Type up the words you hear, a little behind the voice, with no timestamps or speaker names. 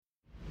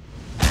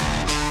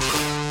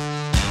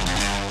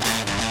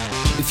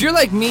If you're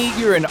like me,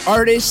 you're an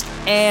artist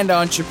and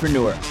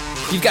entrepreneur.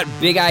 You've got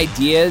big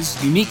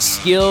ideas, unique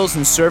skills,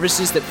 and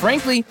services that,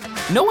 frankly,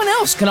 no one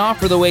else can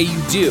offer the way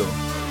you do.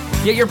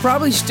 Yet you're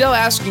probably still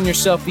asking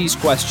yourself these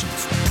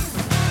questions.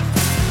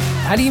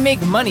 How do you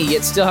make money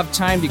yet still have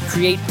time to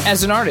create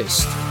as an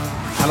artist?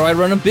 How do I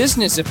run a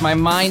business if my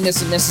mind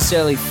doesn't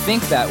necessarily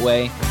think that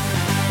way?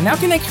 And how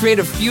can I create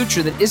a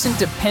future that isn't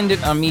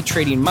dependent on me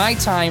trading my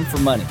time for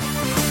money?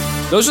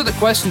 Those are the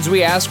questions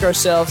we ask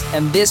ourselves,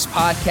 and this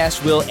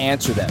podcast will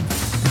answer them.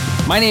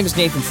 My name is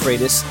Nathan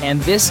Freitas,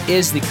 and this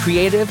is the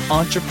Creative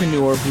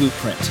Entrepreneur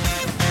Blueprint.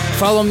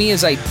 Follow me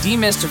as I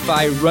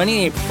demystify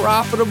running a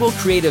profitable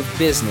creative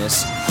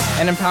business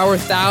and empower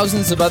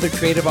thousands of other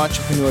creative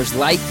entrepreneurs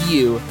like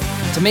you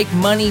to make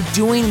money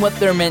doing what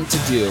they're meant to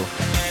do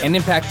and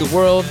impact the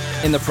world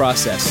in the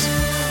process.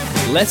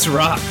 Let's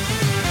rock.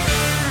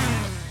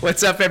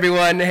 What's up,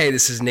 everyone? Hey,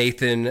 this is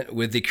Nathan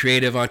with the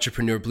Creative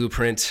Entrepreneur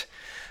Blueprint.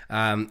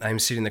 I'm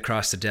sitting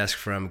across the desk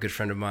from a good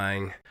friend of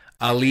mine,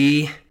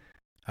 Ali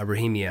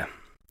Abrahimia.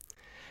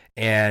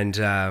 And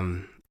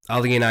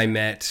Ali and I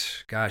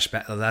met,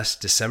 back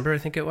last December, I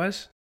think it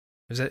was.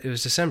 It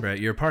was December at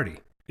your party.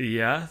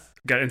 Yeah,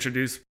 got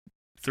introduced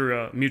through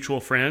a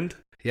mutual friend.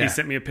 Yeah. He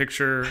sent me a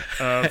picture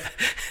of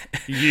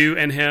you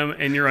and him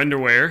in your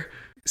underwear.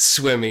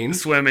 Swimming.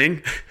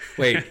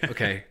 Wait,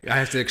 okay. I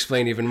have to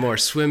explain even more.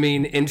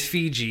 Swimming in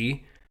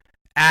Fiji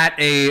at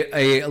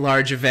a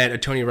large event, a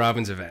Tony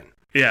Robbins event.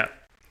 Yeah.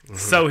 Mm-hmm.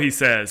 So he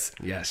says.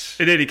 Yes.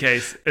 In any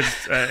case,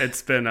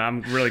 it's been.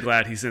 I'm really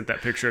glad he sent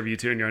that picture of you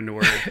two in your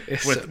underwear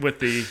with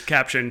the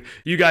caption,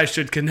 "You guys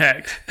should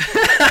connect."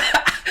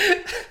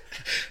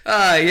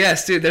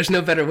 Yes, dude. There's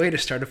no better way to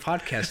start a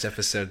podcast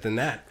episode than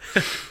that.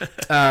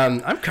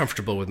 I'm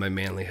comfortable with my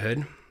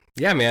manlyhood.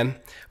 Yeah, man.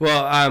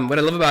 Well, what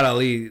I love about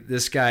Ali,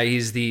 this guy,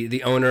 he's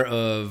the owner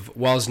of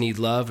Walls Need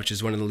Love, which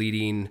is one of the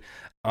leading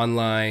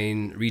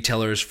online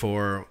retailers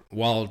for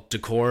wall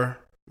decor.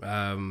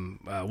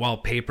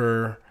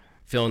 Wallpaper,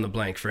 fill in the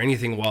blank for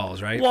anything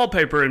walls, right?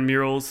 Wallpaper and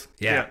murals.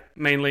 Yeah.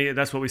 Mainly,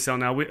 that's what we sell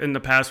now. In the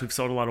past, we've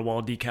sold a lot of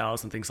wall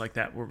decals and things like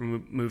that. We're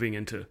moving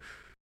into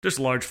just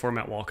large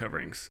format wall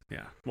coverings.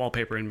 Yeah,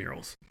 wallpaper and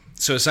murals.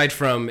 So aside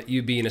from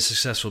you being a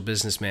successful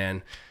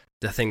businessman,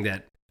 the thing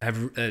that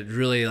have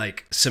really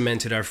like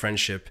cemented our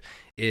friendship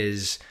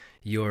is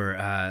you're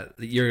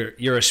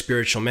a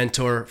spiritual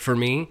mentor for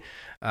me.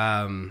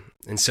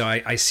 And so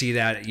I see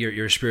that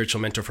you're a spiritual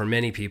mentor for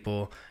many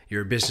people.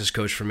 You're a business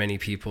coach for many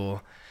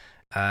people.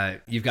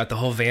 You've got the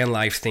whole van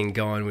life thing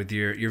going with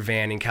your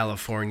van in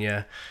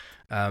California.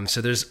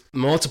 So there's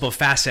multiple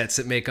facets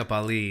that make up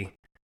Ali.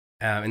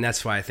 And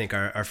that's why I think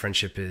our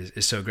friendship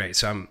is so great.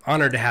 So I'm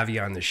honored to have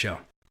you on the show.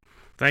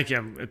 Thank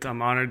you.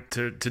 I'm honored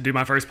to do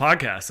my first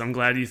podcast. I'm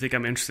glad you think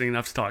I'm interesting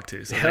enough to talk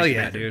to. So hell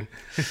yeah, dude.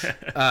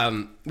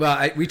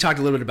 We talked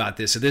a little bit about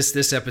this. So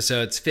this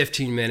episode's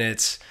 15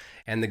 minutes.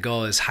 And the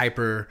goal is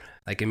hyper,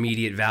 like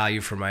immediate value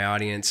for my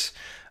audience.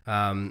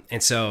 And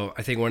so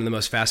I think one of the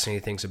most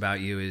fascinating things about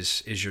you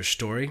is your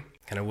story,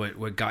 kind of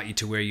what got you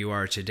to where you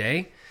are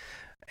today.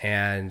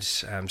 And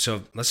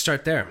so let's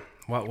start there.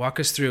 Walk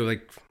us through,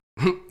 like,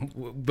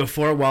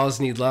 before Walls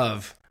Need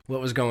Love, what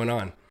was going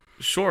on?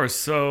 Sure.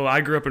 So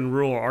I grew up in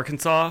rural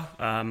Arkansas,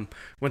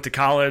 went to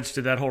college,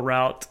 did that whole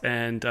route,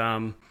 and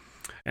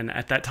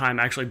at that time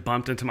actually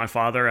bumped into my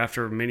father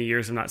after many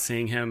years of not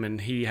seeing him,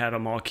 and he had a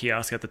mall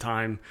kiosk at the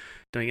time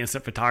doing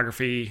instant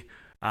photography.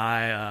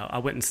 I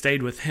went and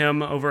stayed with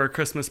him over a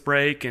Christmas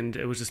break, and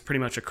it was just pretty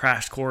much a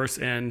crash course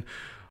in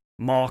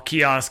mall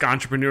kiosk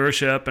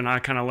entrepreneurship, and I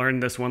kind of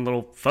learned this one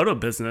little photo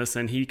business,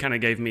 and he kind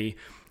of gave me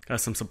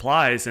some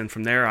supplies, and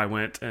from there I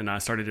went and I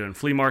started doing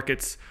flea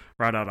markets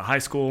right out of high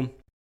school.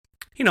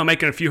 You know,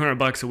 making a few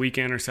 $100 a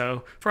weekend or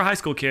so. For a high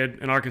school kid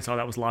in Arkansas,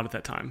 that was a lot at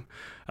that time.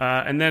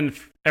 And then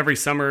every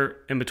summer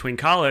in between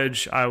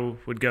college, I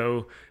would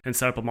go and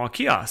set up a mall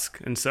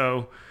kiosk. And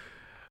so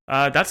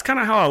that's kind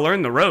of how I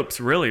learned the ropes,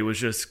 really, was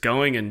just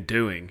going and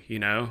doing, you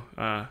know.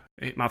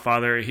 My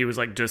father, he was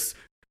like, just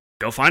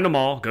go find a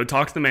mall, go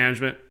talk to the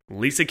management,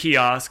 lease a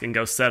kiosk, and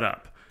go set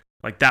up.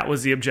 Like, that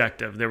was the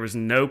objective. There was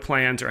no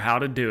plans or how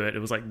to do it. It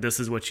was like, this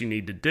is what you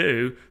need to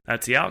do.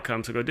 That's the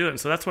outcome, so go do it. And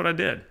so that's what I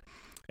did.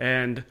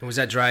 And was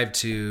that drive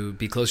to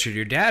be closer to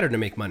your dad or to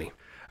make money?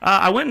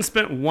 I went and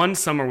spent one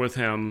summer with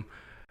him.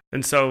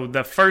 And so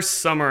the first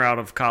summer out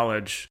of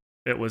college,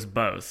 it was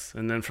both.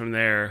 And then from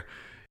there,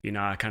 you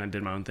know, I kind of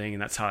did my own thing.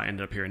 And that's how I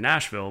ended up here in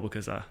Nashville,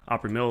 because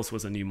Opry Mills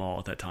was a new mall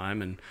at that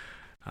time. And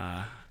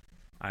I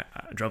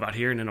drove out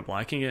here and ended up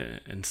liking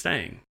it and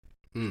staying.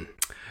 Mm.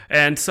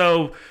 And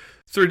so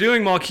through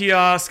doing mall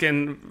kiosk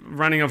and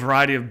running a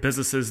variety of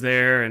businesses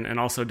there, and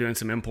also doing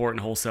some import and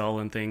wholesale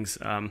and things,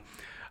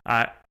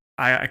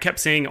 I kept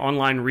seeing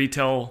online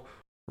retail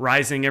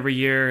rising every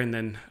year, and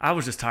then I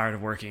was just tired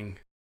of working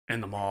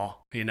in the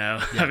mall, you know?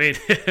 Yeah. I mean,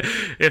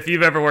 if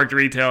you've ever worked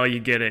retail, you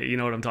get it. You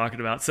know what I'm talking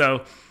about.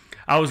 So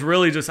I was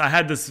really I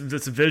had this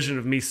vision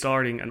of me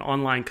starting an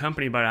online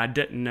company, but I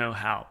didn't know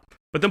how.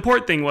 But the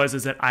important thing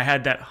is that I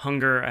had that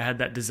hunger, I had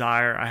that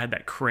desire, I had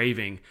that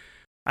craving.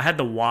 I had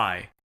the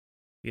why.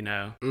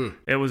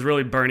 It was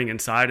really burning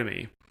inside of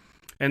me.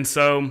 And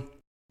so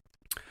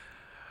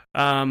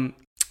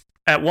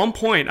at one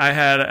point I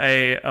had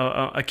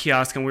a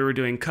kiosk, and we were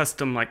doing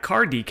custom like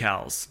car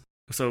decals.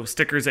 So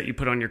stickers that you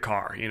put on your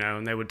car,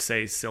 and they would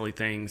say silly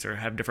things or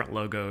have different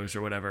logos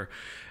or whatever.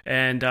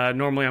 And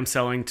normally I'm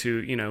selling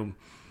to,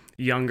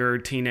 younger,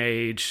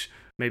 teenage,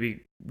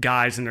 maybe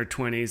guys in their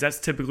 20s. That's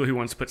typically who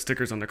wants to put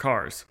stickers on their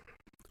cars.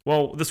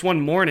 Well, this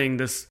one morning,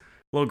 this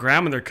little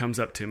grandmother comes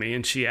up to me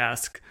and she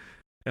asks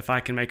if I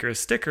can make her a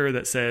sticker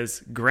that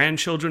says,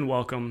 "Grandchildren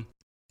welcome,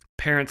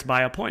 parents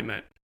by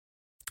appointment."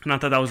 And I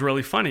thought that was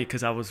really funny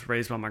because I was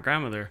raised by my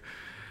grandmother.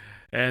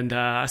 And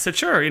I said,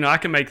 "Sure, I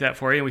can make that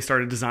for you." And we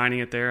started designing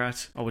it there.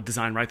 I would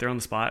design right there on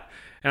the spot.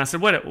 And I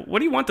said, what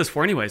do you want this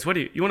for anyways?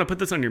 You want to put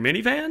this on your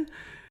minivan?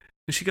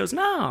 And she goes,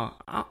 "No,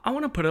 I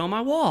want to put it on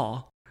my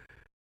wall."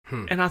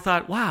 And I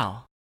thought,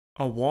 wow,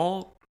 a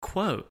wall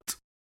quote.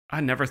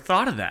 I never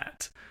thought of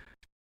that.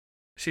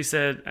 She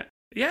said,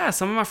 "Yeah,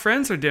 some of my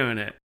friends are doing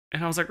it."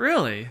 And I was like,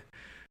 "Really?"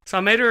 So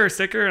I made her a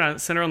sticker and I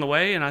sent her on the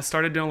way, and I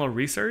started doing a little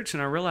research,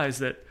 and I realized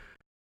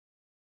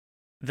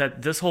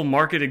that this whole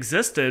market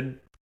existed,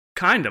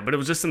 kind of, but it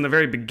was just in the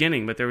very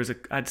beginning. But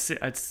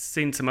I'd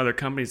seen some other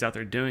companies out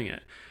there doing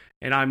it,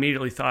 and I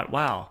immediately thought,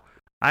 wow,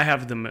 I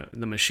have the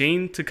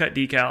machine to cut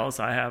decals.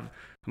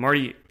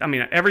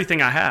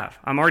 Everything I have,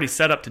 I'm already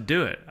set up to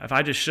do it. If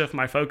I just shift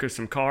my focus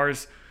from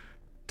cars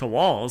to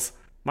walls,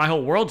 my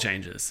whole world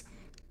changes.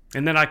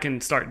 And then I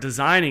can start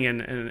designing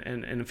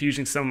and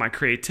infusing some of my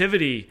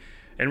creativity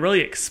and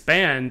really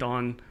expand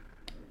on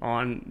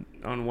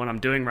what I'm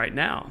doing right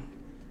now.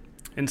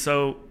 And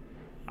so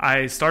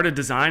I started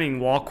designing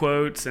wall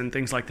quotes and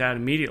things like that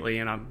immediately,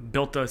 and I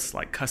built this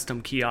like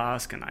custom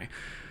kiosk, and I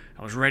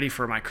was ready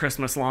for my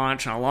Christmas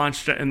launch, and I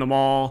launched it in the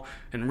mall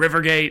in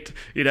Rivergate,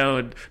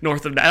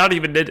 north of, not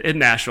even in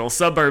Nashville,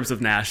 suburbs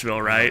of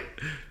Nashville, right?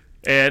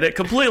 And it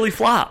completely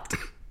flopped.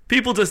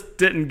 People just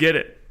didn't get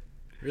it.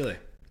 Really?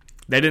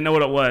 They didn't know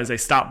what it was. They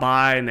stopped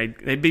by and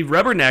they'd be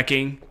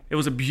rubbernecking. It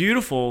was a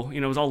beautiful, it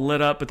was all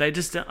lit up, but they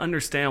just didn't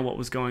understand what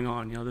was going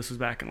on. This was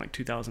back in like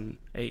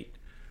 2008.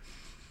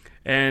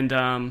 And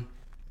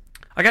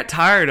I got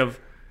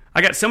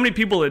so many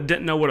people that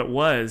didn't know what it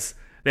was.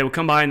 They would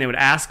come by and they would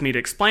ask me to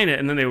explain it,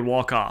 and then they would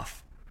walk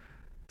off.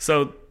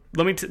 So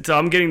so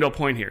I'm getting to a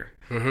point here.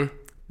 Mm-hmm.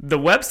 The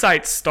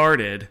website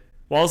started,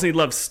 Walls Need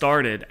Love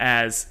started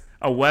as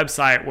a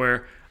website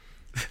where,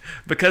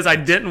 because I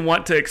didn't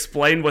want to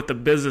explain what the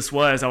business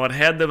was, I would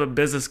hand them a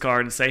business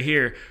card and say,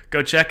 "Here,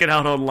 go check it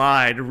out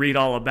online, read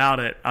all about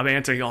it. I'm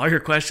answering all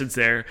your questions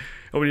there.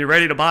 And when you're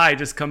ready to buy,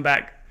 just come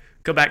back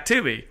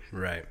to me."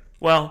 Right.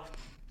 Well,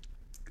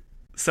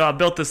 so I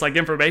built this like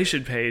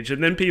information page,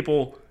 and then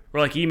people were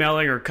like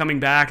emailing or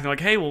coming back, and they're like,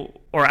 "Hey, well,"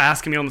 or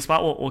asking me on the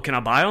spot, well, can I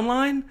buy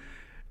online?"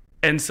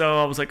 And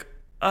so I was like,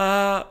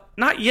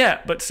 not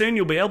yet, but soon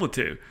you'll be able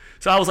to.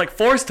 So I was like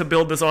forced to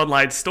build this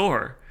online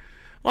store.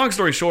 Long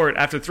story short,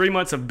 after 3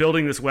 months of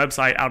building this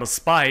website out of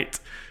spite,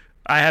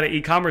 I had an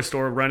e-commerce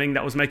store running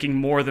that was making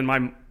more than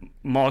my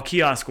mall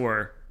kiosk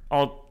were,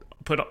 all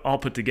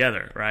put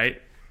together,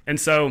 right? And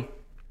so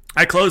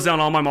I closed down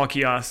all my mall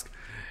kiosks,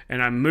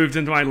 and I moved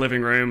into my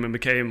living room and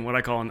became what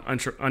I call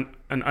an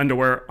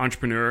underwear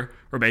entrepreneur,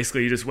 where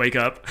basically you just wake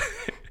up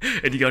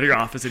and you go to your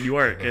office and you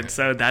work. And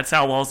so that's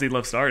how Walls Need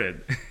Love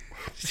started.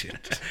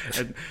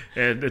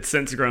 and it's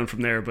since grown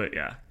from there, but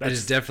yeah. It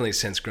has definitely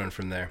since grown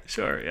from there.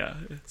 Sure, yeah.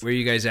 Where are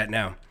you guys at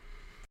now?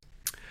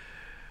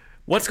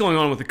 What's going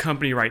on with the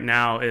company right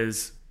now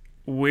is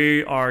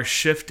we are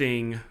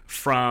shifting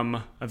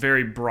from a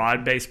very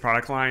broad-based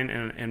product line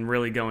and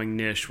really going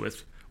niche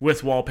with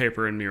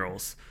wallpaper and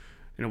murals.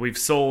 We've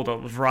sold a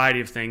variety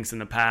of things in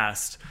the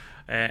past,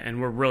 and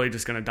we're really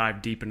just going to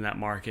dive deep into that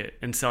market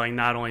and selling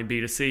not only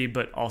B2C,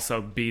 but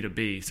also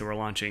B2B. So we're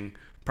launching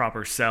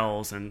proper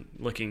sales and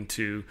looking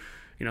to,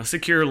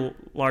 secure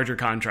larger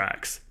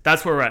contracts.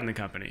 That's where we're at in the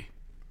company.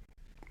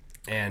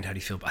 And how do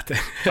you feel about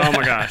that? Oh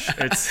my gosh.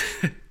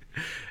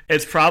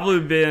 It's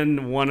probably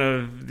been one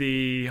of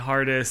the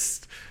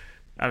hardest.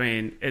 I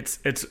mean, here's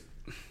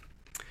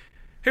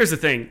the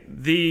thing.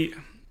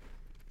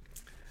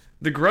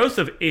 The growth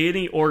of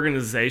any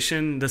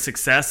organization, the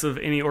success of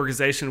any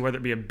organization, whether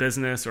it be a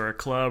business or a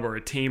club or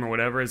a team or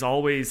whatever, is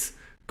always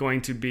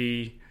going to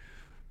be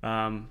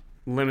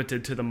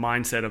limited to the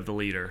mindset of the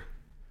leader,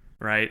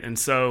 right? And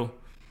so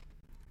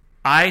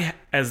I,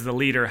 as the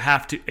leader,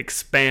 have to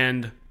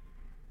expand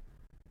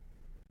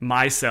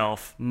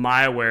myself,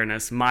 my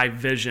awareness, my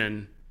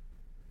vision,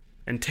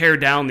 and tear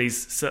down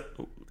these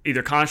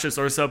either conscious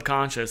or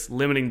subconscious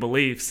limiting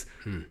beliefs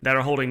that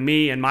are holding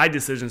me and my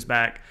decisions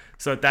back,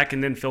 so that can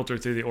then filter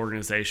through the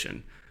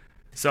organization.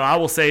 So I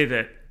will say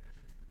that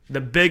the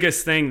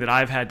biggest thing that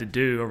I've had to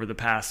do over the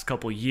past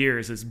couple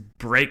years is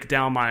break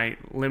down my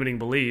limiting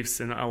beliefs,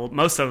 and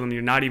most of them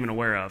you're not even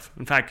aware of.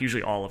 In fact,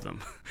 usually all of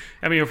them.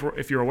 I mean,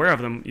 if you're aware of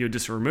them, you would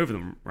just remove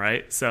them,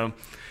 right? So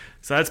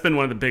that's been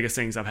one of the biggest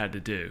things I've had to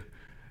do,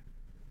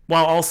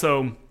 while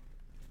also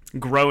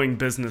growing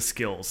business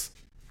skills,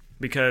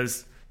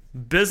 because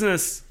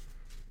business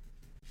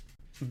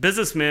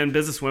businessmen,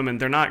 businesswomen,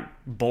 they're not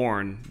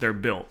born, they're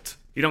built.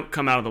 You don't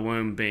come out of the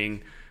womb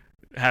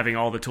having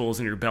all the tools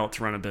in your belt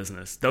to run a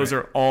business. Those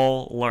are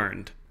all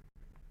learned.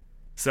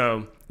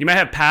 So you may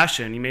have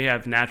passion, you may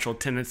have natural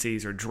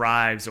tendencies or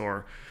drives,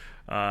 or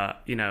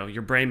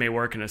your brain may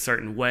work in a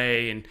certain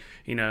way, and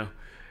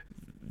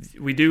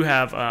we do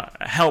have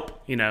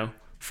help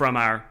from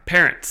our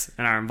parents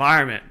and our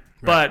environment.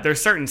 Right. But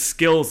there's certain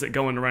skills that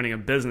go into running a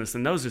business,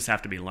 and those just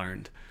have to be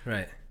learned.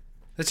 Right.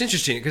 That's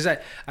interesting, because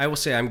I will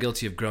say I'm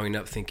guilty of growing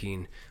up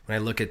thinking, when I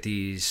look at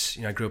these,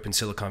 I grew up in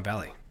Silicon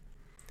Valley.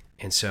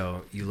 And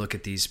so you look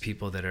at these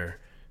people that are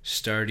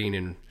starting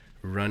and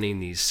running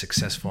these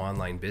successful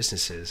online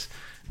businesses.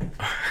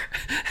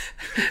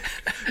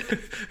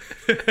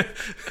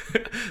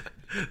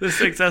 The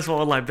successful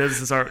online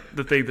businesses aren't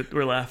the thing that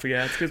we're laughing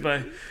at. It's because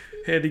my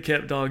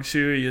handicapped dog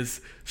Shuey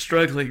is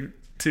struggling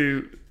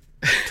to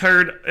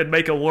turn and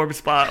make a warm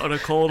spot on a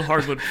cold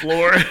hardwood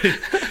floor,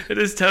 and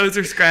his toes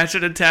are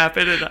scratching and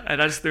tapping,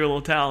 and I just threw a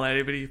little towel at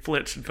him, and he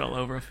flinched and fell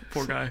over.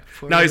 Poor guy.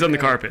 Now he's on the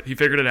carpet. He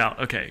figured it out.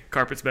 Okay,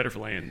 carpet's better for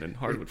laying than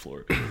hardwood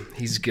floor.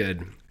 He's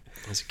good.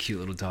 He's a cute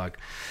little dog.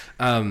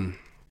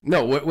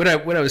 No, what I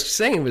was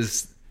saying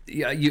was,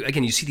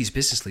 you see these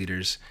business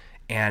leaders,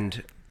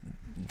 and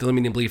the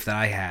limiting belief that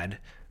I had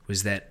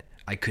was that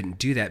I couldn't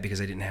do that because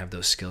I didn't have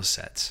those skill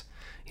sets.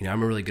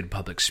 I'm a really good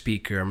public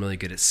speaker. I'm really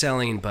good at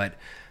selling, but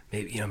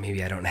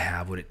maybe I don't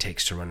have what it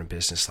takes to run a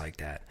business like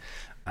that.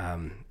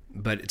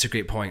 But it's a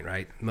great point,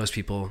 right? Most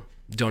people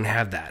don't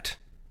have that.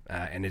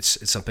 And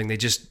it's something they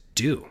just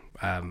do.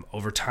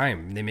 Over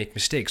time, they make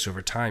mistakes.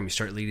 Over time, you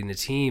start leading a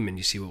team and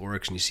you see what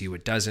works and you see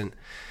what doesn't.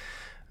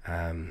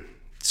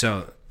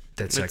 So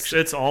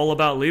it's all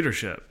about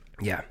leadership.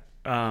 Yeah.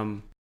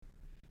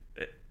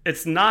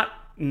 It's not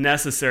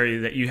necessary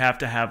that you have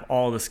to have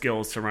all the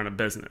skills to run a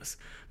business,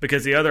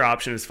 because the other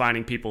option is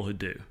finding people who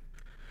do.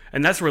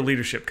 And that's where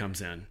leadership comes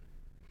in.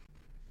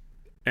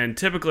 And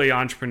typically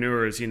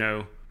entrepreneurs,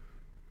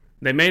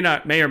 they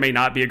may or may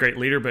not be a great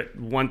leader, but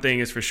one thing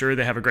is for sure,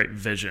 they have a great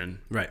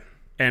vision. Right.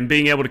 And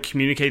being able to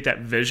communicate that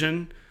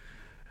vision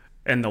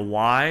and the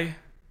why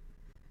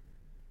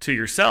to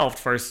yourself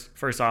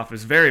first off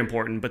is very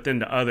important, but then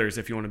to others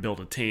if you want to build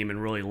a team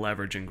and really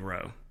leverage and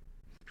grow.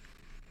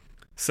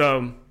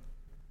 So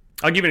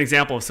I'll give you an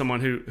example of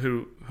someone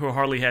who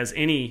hardly has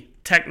any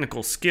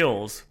technical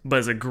skills, but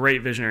is a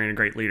great visionary and a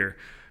great leader.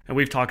 And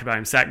we've talked about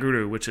him,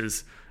 Sadhguru,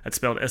 that's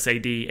spelled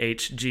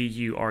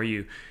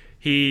Sadhguru.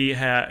 He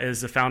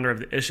is the founder of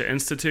the Isha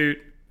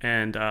Institute,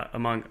 and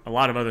among a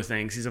lot of other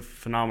things, he's a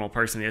phenomenal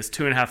person. He has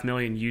 2.5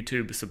 million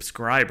YouTube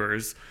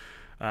subscribers,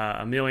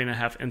 1.5 million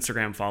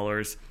Instagram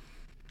followers.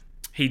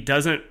 He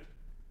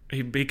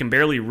can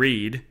barely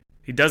read.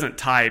 He doesn't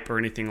type or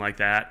anything like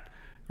that,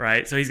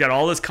 right? So he's got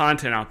all this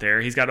content out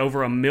there. He's got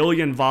over 1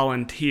 million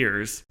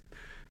volunteers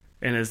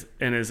in his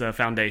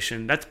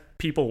foundation. That's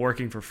people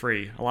working for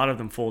free, a lot of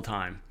them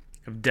full-time,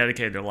 have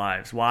dedicated their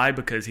lives. Why?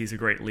 Because he's a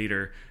great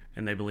leader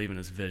and they believe in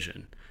his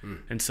vision.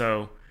 And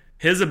so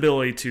his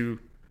ability to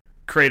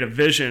create a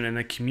vision and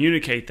then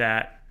communicate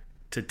that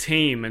to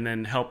team and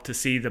then help to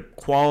see the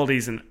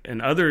qualities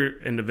in other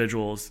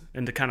individuals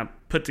and to kind of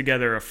put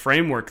together a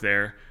framework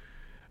there,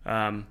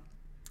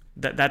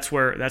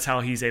 that's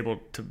how he's able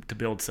to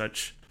build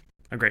such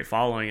a great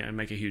following and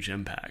make a huge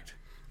impact.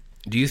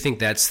 Do you think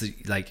that's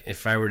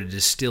if I were to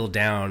distill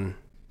down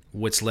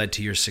what's led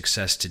to your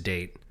success to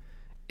date,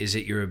 is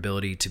it your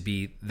ability to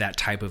be that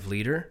type of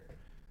leader,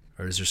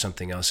 or is there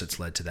something else that's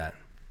led to that?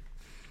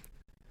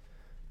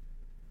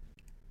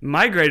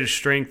 My greatest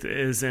strength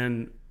is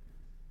in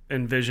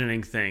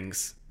envisioning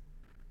things,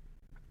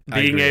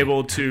 being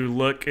able to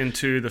look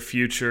into the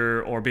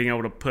future, or being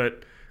able to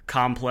put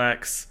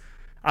complex,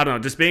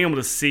 just being able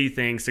to see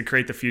things to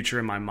create the future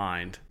in my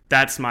mind.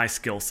 That's my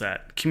skill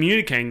set.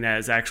 Communicating that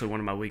is actually one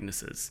of my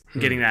weaknesses.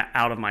 Getting that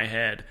out of my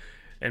head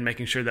and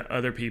making sure that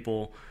other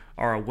people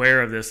are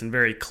aware of this and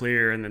very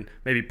clear, and then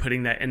maybe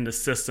putting that into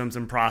systems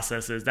and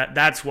processes.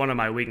 That's one of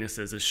my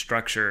weaknesses, is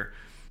structure.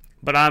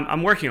 But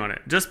I'm working on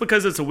it. Just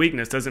because it's a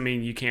weakness doesn't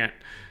mean you can't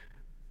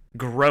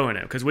grow in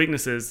it, because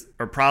weaknesses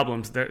or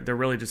problems, they're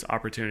really just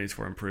opportunities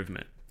for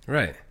improvement.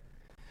 Right.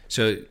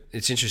 So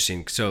it's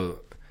interesting.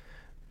 So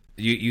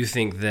you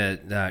think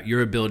that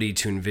your ability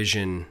to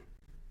envision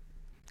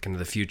kind of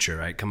the future,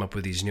 right? Come up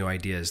with these new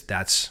ideas,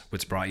 that's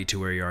what's brought you to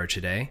where you are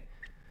today?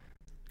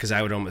 Because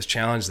I would almost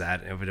challenge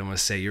that. I would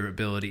almost say your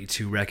ability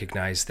to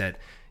recognize that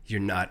you're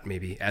not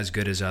maybe as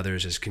good as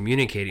others as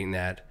communicating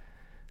that.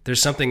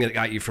 There's something that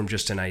got you from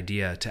just an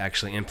idea to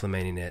actually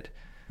implementing it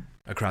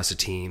across a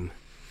team.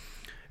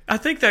 I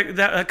think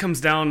that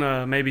comes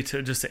down maybe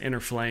to just an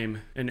inner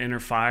flame, an inner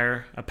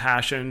fire, a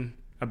passion,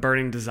 a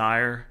burning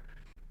desire.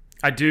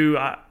 I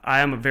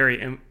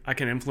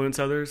can influence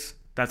others.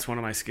 That's one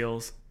of my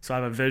skills. So I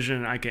have a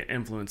vision, I can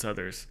influence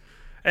others.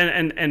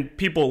 And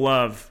people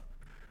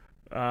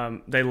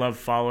they love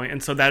following.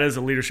 And so that is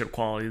a leadership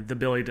quality, the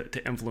ability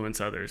to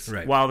influence others.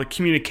 Right. While the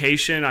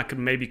communication, I could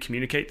maybe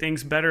communicate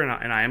things better,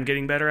 and I am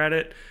getting better at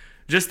it.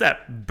 Just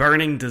that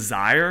burning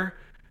desire,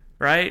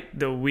 right?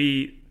 That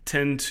we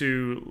tend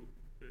to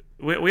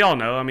we all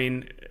know. I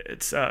mean,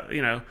 it's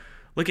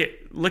look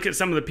at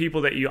some of the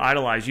people that you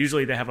idolize.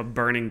 Usually they have a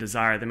burning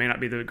desire. They may not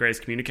be the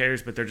greatest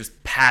communicators, but they're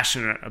just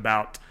passionate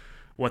about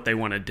what they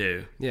want to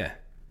do. Yeah.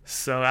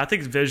 So I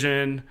think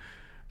vision,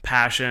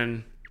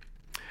 passion,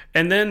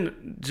 and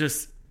then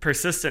just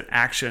persistent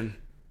action.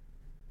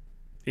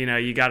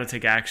 You got to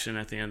take action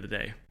at the end of the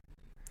day.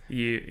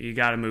 You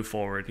got to move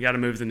forward. You got to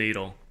move the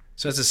needle.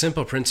 So it's a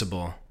simple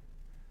principle,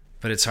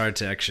 but it's hard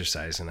to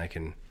exercise, and I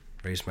can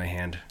raise my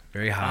hand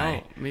very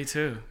high. Oh, me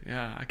too.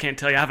 Yeah, I can't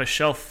tell you. I have a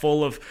shelf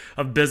full of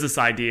business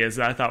ideas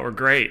that I thought were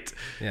great.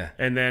 Yeah.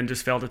 And then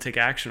just failed to take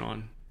action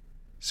on.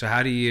 So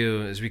how do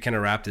you, as we kind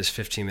of wrap this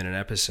 15-minute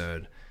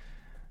episode,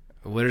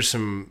 what are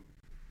some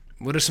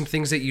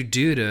things that you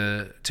do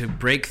to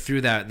break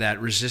through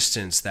that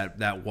resistance,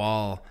 that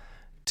wall,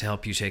 to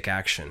help you take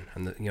action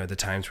on the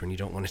times when you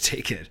don't want to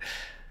take it?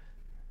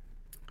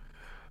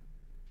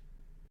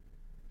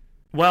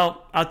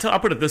 Well, I'll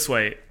put it this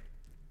way.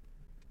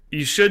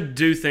 You should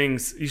do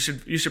things. You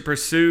should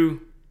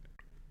pursue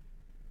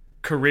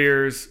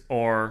careers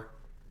or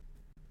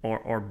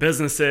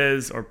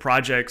businesses or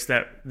projects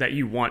that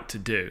you want to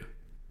do.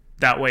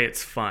 That way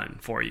it's fun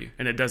for you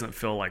and it doesn't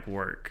feel like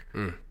work.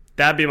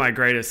 That'd be my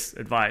greatest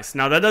advice.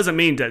 Now, that doesn't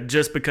mean that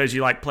just because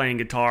you like playing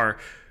guitar,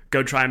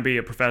 go try and be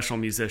a professional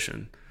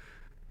musician.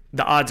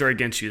 The odds are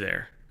against you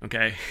there,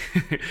 okay?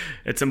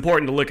 It's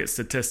important to look at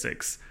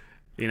statistics,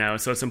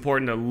 so it's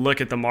important to look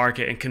at the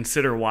market and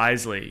consider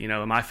wisely.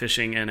 Am I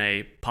fishing in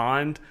a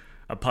pond,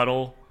 a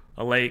puddle,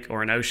 a lake,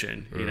 or an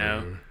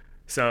ocean,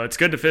 So it's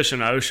good to fish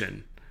in an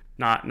ocean,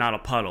 not a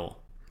puddle,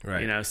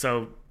 right?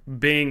 So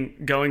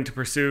going to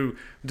pursue,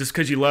 just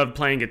because you love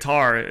playing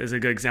guitar is a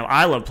good example.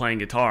 I love playing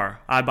guitar.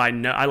 I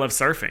love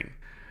surfing.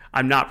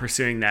 I'm not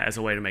pursuing that as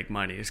a way to make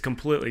money. It's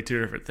completely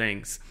two different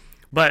things.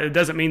 But it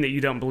doesn't mean that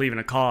you don't believe in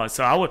a cause.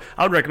 So I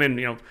would recommend,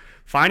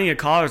 finding a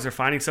cause or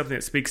finding something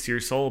that speaks to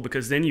your soul,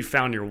 because then you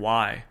found your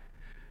why.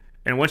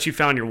 And once you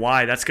found your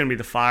why, that's going to be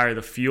the fire,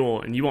 the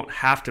fuel, and you won't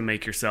have to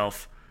make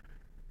yourself,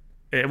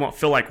 it won't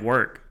feel like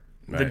work.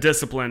 Right. The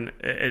discipline,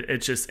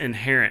 it's just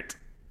inherent.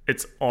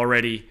 It's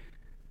already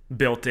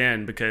built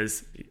in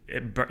because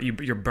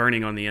you're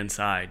burning on the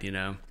inside,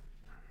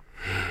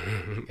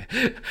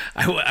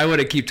 I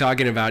want to keep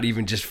talking about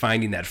even just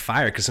finding that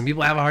fire, because some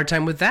people have a hard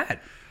time with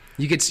that.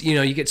 You get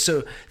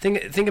so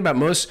think about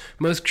most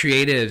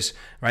creatives,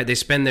 right? They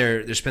spend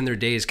their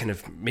days kind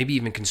of maybe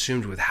even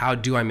consumed with how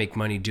do I make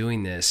money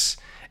doing this,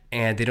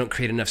 and they don't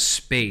create enough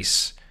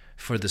space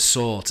for the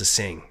soul to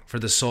sing, for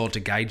the soul to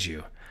guide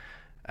you.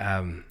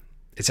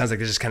 It sounds like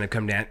this just kind of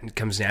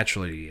comes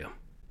naturally to you.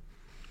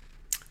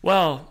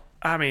 Well,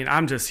 I mean,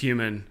 I'm just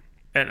human.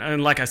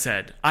 And like I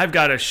said, I've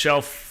got a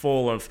shelf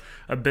full of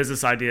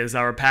business ideas that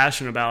I were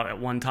passionate about at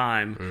one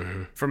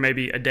time for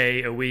maybe a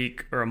day, a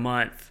week, or a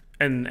month.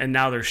 And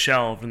now they're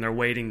shelved and they're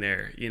waiting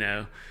there,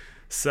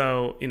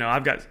 So,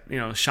 I've got,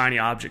 shiny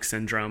object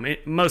syndrome.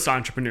 Most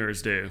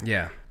entrepreneurs do.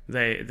 Yeah.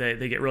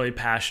 They get really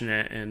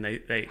passionate, and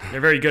they're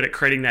very good at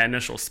creating that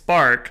initial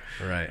spark,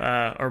 right?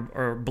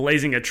 Or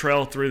blazing a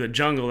trail through the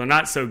jungle. They're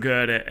not so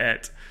good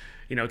at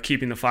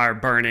keeping the fire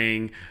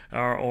burning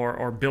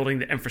or building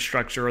the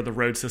infrastructure or the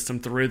road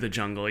system through the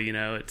jungle.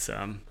 It's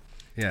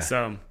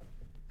So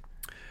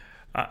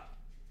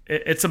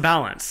it's a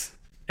balance,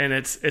 and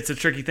it's a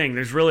tricky thing.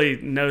 There's really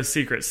no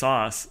secret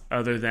sauce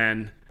other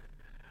than,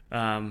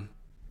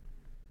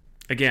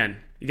 again,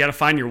 you got to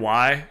find your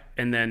why,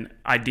 and then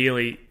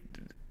ideally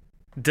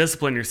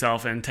discipline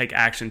yourself and take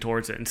action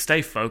towards it, and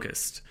stay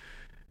focused.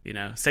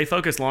 Stay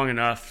focused long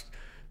enough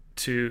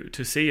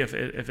to see if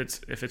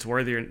it's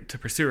worthy to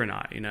pursue or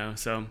not.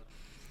 So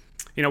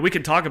we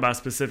could talk about a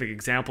specific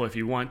example if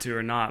you want to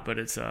or not, but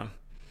it's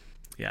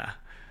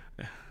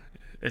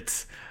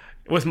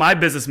with my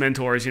business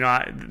mentors.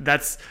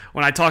 That's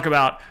when I talk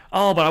about,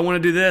 but I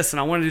want to do this and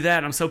I want to do that,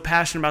 and I'm so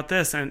passionate about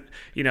this. And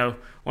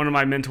one of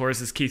my mentors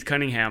is Keith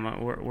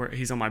Cunningham.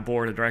 He's on my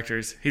board of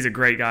directors. He's a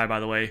great guy, by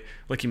the way.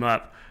 Look him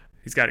up.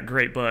 He's got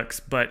great books,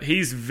 but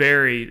he's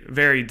very,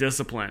 very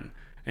disciplined,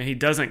 and he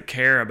doesn't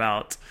care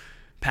about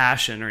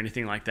passion or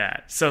anything like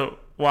that. So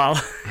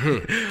while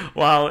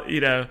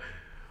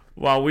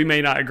we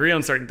may not agree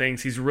on certain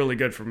things, he's really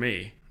good for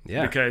me.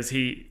 Yeah. Because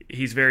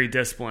he's very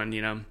disciplined.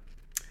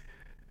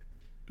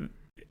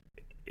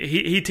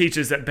 He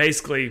teaches that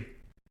basically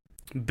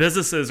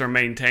businesses are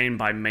maintained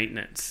by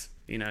maintenance.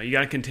 You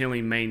got to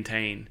continually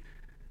maintain.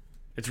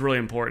 It's really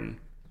important.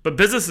 But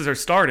businesses are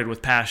started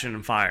with passion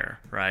and fire,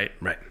 right?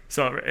 Right.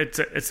 So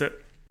it's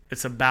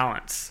a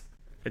balance.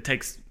 It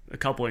takes a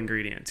couple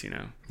ingredients,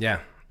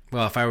 Yeah.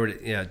 Well, if I were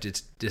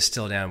to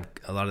distill down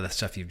a lot of the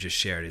stuff you've just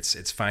shared,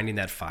 it's finding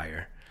that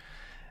fire.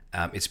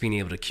 It's being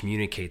able to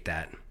communicate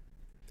that,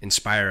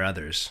 inspire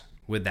others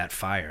with that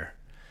fire,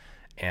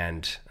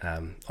 and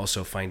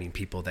also finding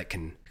people that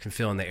can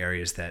fill in the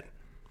areas that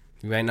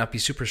you might not be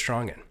super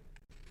strong in.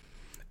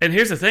 And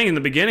here's the thing: in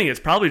the beginning, it's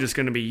probably just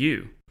going to be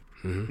you.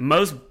 Mm-hmm.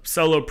 Most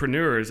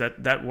solopreneurs,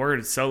 that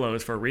word solo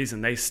is for a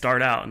reason. They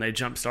start out and they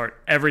jumpstart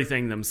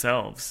everything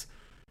themselves.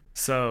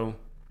 So,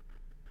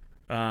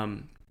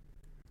 I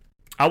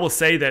I will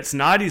say that's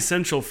not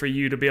essential for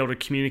you to be able to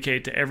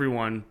communicate to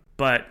everyone,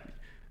 but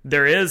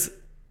there is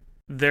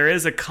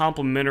a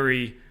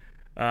complementary,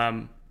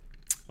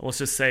 let's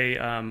just say,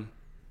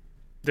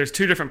 there's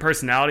two different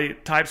personality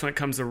types when it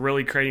comes to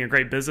really creating a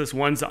great business.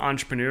 One's the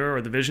entrepreneur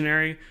or the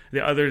visionary.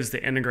 The other is the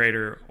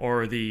integrator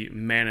or the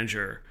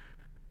manager.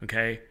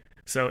 Okay.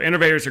 So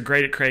innovators are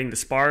great at creating the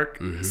spark,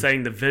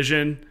 setting the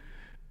vision,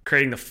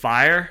 creating the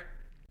fire.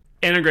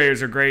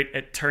 Integrators are great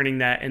at turning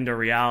that into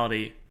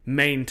reality,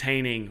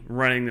 maintaining,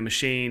 running the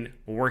machine,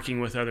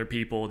 working with other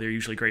people. They're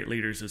usually great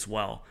leaders as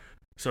well.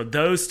 So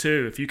those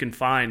two, if you can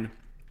find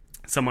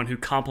someone who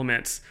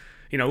complements,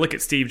 look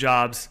at Steve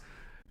Jobs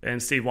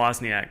and Steve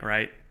Wozniak,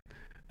 right?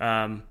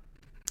 A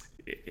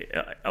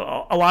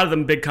lot of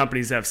them big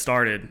companies that have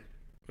started,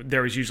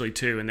 there was usually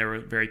two, and they were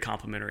very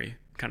complementary,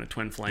 kind of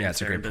twin flames. Yeah,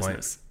 that's a great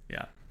business. point.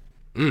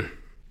 Yeah.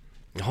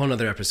 A whole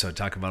nother episode,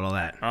 talk about all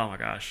that. Oh my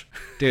gosh.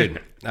 Dude.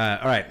 All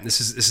right.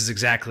 This is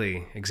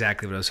exactly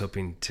what I was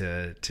hoping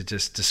to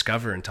just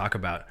discover and talk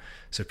about.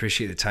 So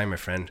appreciate the time, my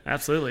friend.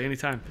 Absolutely.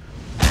 Anytime.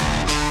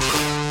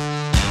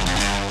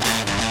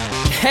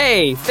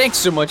 Hey, thanks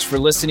so much for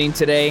listening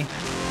today.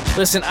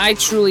 Listen, I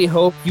truly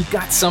hope you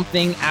got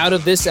something out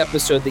of this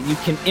episode that you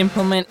can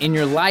implement in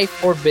your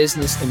life or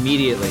business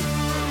immediately.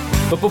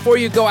 But before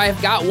you go,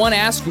 I've got one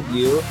ask of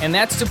you, and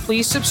that's to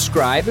please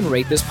subscribe and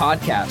rate this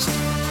podcast.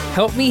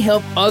 Help me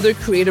help other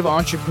creative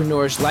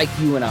entrepreneurs like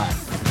you and I.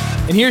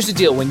 And here's the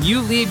deal. When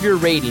you leave your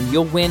rating,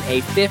 you'll win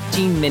a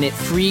 15-minute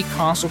free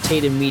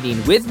consultative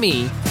meeting with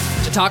me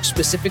to talk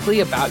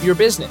specifically about your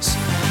business.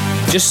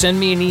 Just send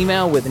me an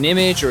email with an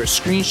image or a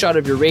screenshot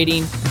of your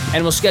rating,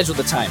 and we'll schedule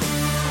the time.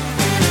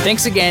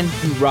 Thanks again.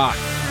 You rock.